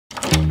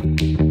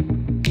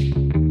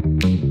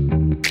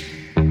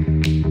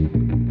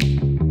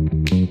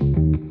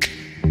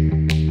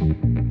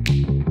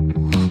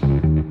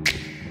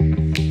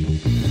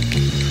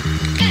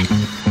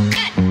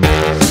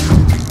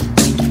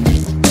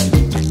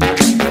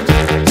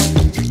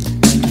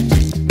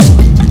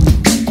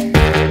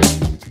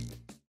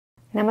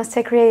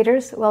Namaste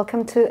creators,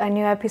 welcome to a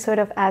new episode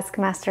of Ask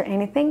Master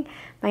Anything.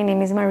 My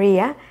name is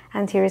Maria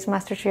and here is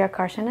Master Shri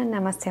Akarshana.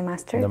 Namaste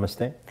Master.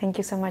 Namaste. Thank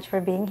you so much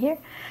for being here.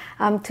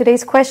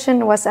 Today's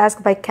question was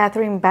asked by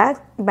Catherine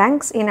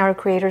Banks in our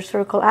Creator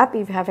Circle app.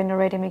 If you haven't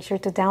already, make sure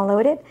to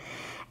download it.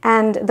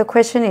 And the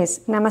question is,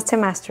 Namaste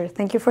Master,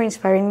 thank you for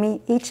inspiring me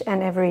each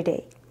and every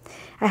day.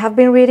 I have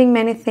been reading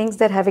many things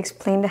that have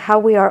explained how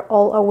we are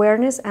all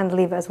awareness and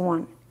live as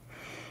one.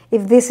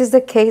 If this is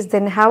the case,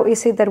 then how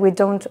is it that we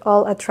don't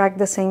all attract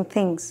the same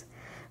things?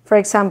 For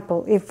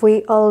example, if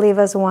we all live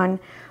as one,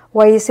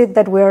 why is it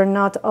that we are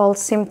not all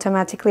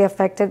symptomatically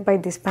affected by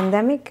this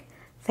pandemic?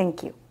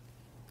 Thank you.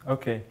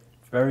 Okay,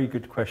 very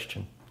good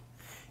question.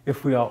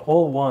 If we are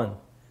all one,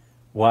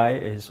 why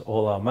is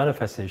all our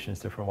manifestations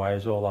different? Why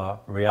is all our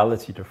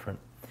reality different?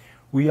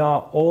 We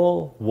are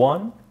all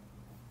one,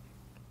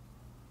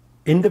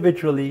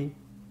 individually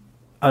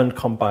and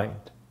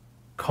combined.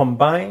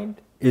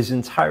 Combined is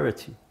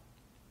entirety.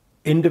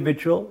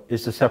 Individual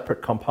is the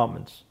separate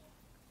compartments.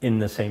 In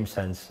the same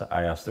sense,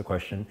 I asked the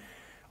question,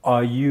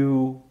 are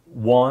you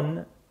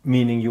one,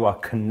 meaning you are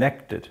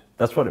connected?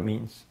 That's what it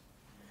means.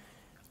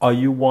 Are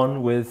you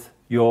one with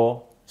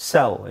your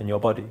cell in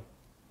your body?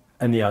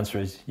 And the answer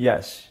is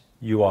yes,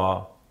 you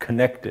are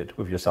connected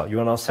with your cell. You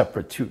are not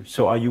separate too.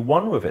 So are you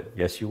one with it?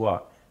 Yes, you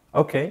are.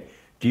 Okay,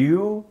 do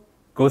you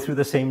go through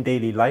the same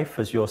daily life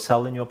as your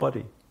cell in your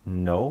body?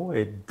 No,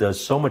 it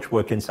does so much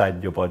work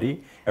inside your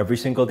body. Every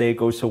single day it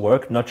goes to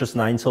work, not just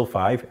 9 till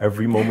 5,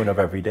 every moment of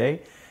every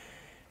day.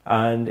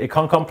 And it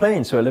can't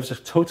complain, so it lives a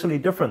totally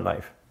different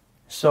life.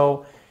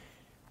 So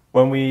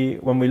when we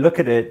look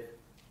at it,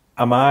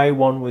 am I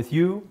one with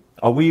you?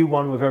 Are we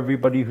one with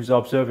everybody who's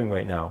observing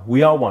right now?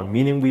 We are one,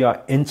 meaning we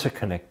are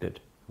interconnected.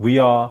 We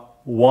are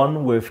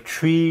one with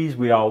trees,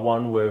 we are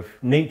one with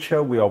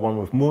nature, we are one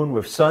with moon,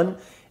 with sun.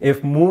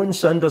 If moon,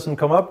 sun doesn't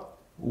come up,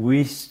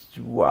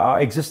 our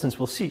existence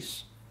will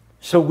cease.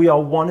 So we are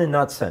one in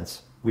that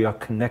sense. We are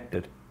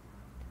connected.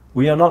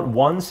 We are not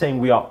one saying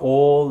we are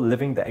all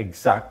living the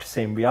exact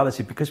same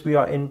reality because we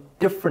are in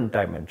different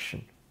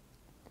dimension.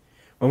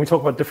 When we talk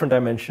about different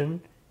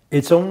dimension,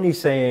 it's only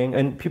saying,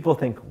 and people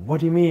think, what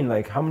do you mean?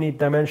 Like how many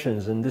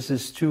dimensions? And this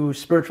is too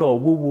spiritual or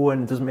woo-woo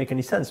and it doesn't make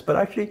any sense. But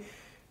actually,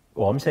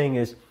 what I'm saying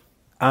is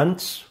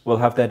ants will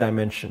have their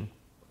dimension,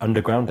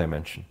 underground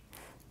dimension.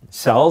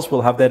 Cells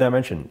will have their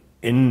dimension,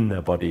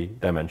 inner body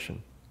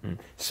dimension.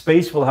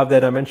 Space will have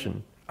their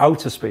dimension,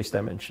 outer space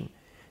dimension.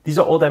 These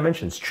are all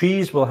dimensions.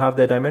 Trees will have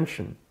their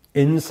dimension,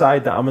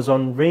 inside the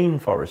Amazon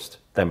rainforest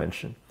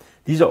dimension.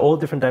 These are all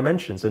different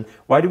dimensions. And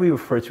why do we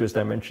refer to as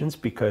dimensions?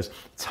 Because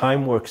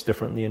time works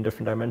differently in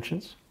different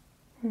dimensions,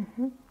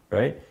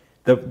 right?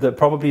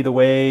 Probably the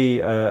way,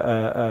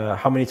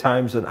 how many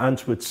times an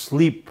ant would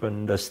sleep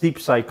and the sleep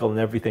cycle and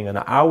everything, and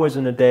hours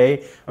in a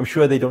day, I'm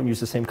sure they don't use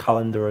the same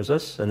calendar as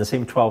us and the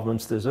same 12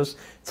 months as us.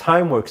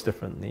 Time works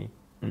differently.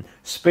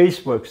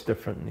 Space works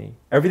differently.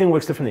 Everything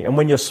works differently. And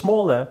when you're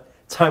smaller,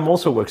 time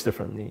also works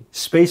differently.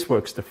 Space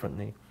works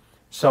differently.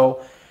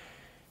 So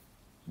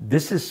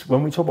this is,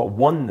 when we talk about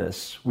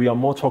oneness, we are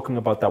more talking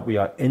about that we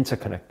are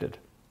interconnected.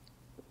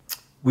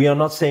 We are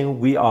not saying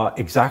we are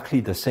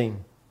exactly the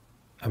same.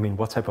 I mean,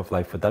 what type of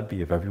life would that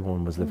be if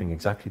everyone was living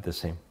exactly the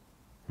same?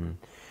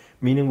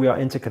 Meaning we are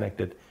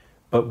interconnected.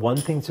 But one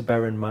thing to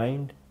bear in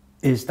mind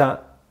is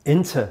that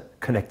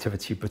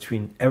interconnectivity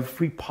between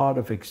every part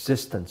of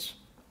existence,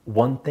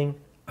 one thing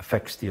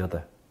affects the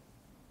other.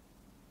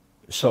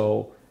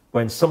 So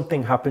when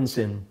something happens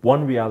in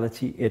one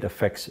reality, it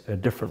affects a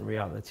different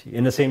reality.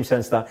 In the same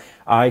sense that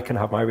I can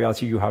have my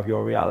reality, you have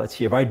your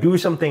reality. If I do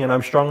something and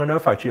I'm strong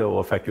enough, actually it will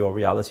affect your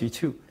reality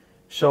too.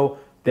 So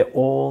they're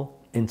all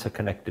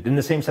interconnected. In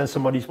the same sense,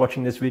 somebody's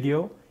watching this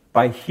video,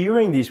 by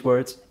hearing these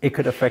words, it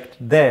could affect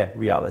their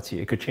reality.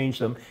 It could change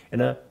them in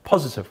a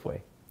positive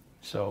way.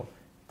 So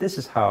this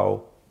is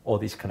how all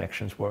these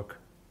connections work.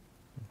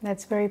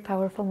 That's very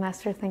powerful,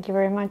 Master. Thank you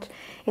very much.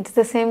 It's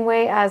the same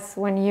way as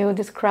when you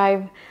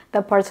describe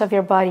the parts of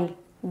your body.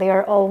 They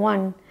are all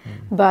one,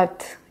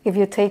 but if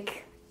you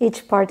take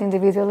each part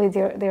individually,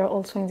 they're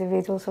also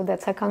individual. So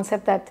that's a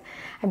concept that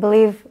I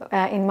believe,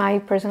 in my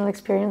personal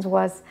experience,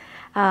 was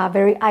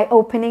very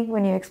eye-opening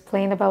when you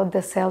explained about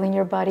the cell in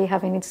your body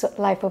having its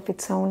life of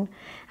its own,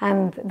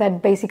 and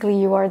that basically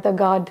you are the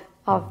god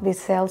of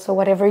this cell. So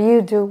whatever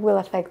you do will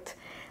affect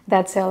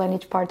that cell and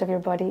each part of your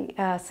body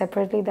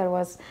separately. That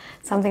was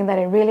something that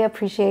I really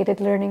appreciated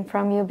learning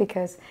from you,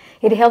 because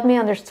it helped me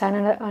understand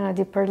on a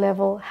deeper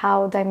level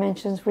how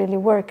dimensions really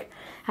work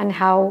and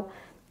how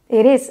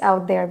it is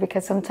out there,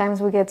 because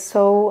sometimes we get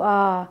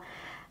so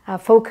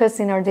focused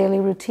in our daily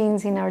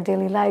routines, in our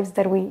daily lives,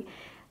 that we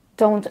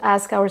don't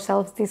ask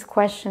ourselves these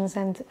questions.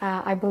 And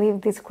I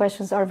believe these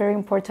questions are very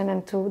important,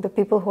 and to the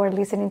people who are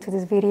listening to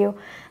this video,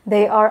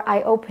 they are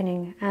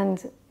eye-opening, and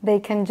they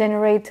can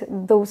generate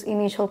those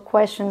initial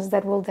questions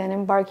that will then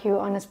embark you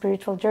on a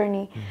spiritual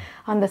journey,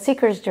 on the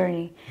seeker's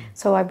journey.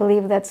 So I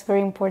believe that's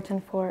very important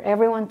for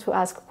everyone to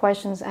ask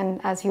questions, and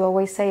as you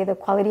always say, the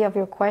quality of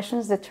your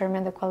questions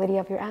determine the quality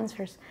of your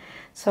answers.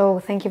 So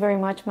thank you very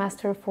much,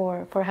 Master,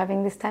 for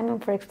having this time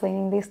and for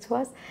explaining this to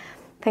us.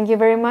 Thank you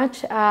very much,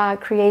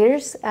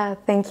 creators.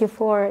 Thank you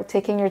for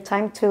taking your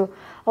time to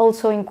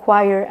also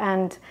inquire,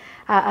 and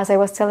as I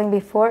was telling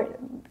before,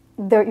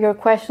 your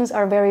questions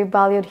are very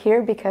valued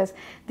here, because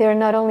they're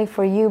not only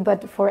for you,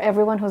 but for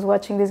everyone who's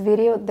watching this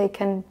video. They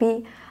can be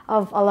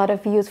of a lot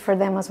of use for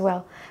them as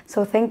well.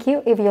 So thank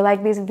you. If you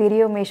like this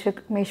video,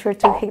 make sure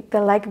to hit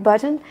the like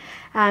button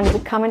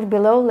and comment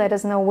below. Let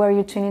us know where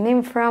you're tuning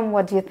in from.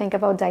 What do you think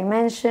about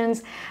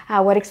dimensions?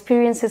 What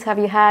experiences have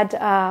you had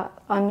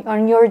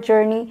on your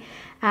journey?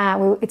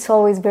 It's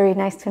always very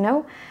nice to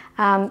know.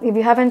 If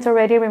you haven't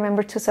already,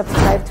 remember to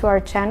subscribe to our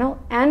channel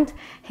and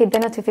hit the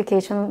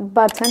notification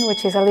button,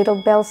 which is a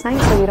little bell sign,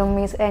 so you don't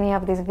miss any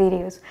of these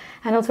videos.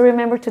 And also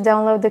remember to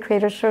download the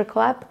Creator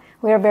Circle app.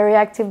 We are very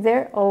active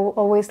there,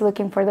 always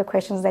looking for the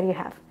questions that you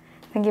have.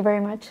 Thank you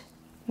very much.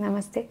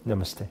 Namaste.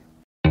 Namaste.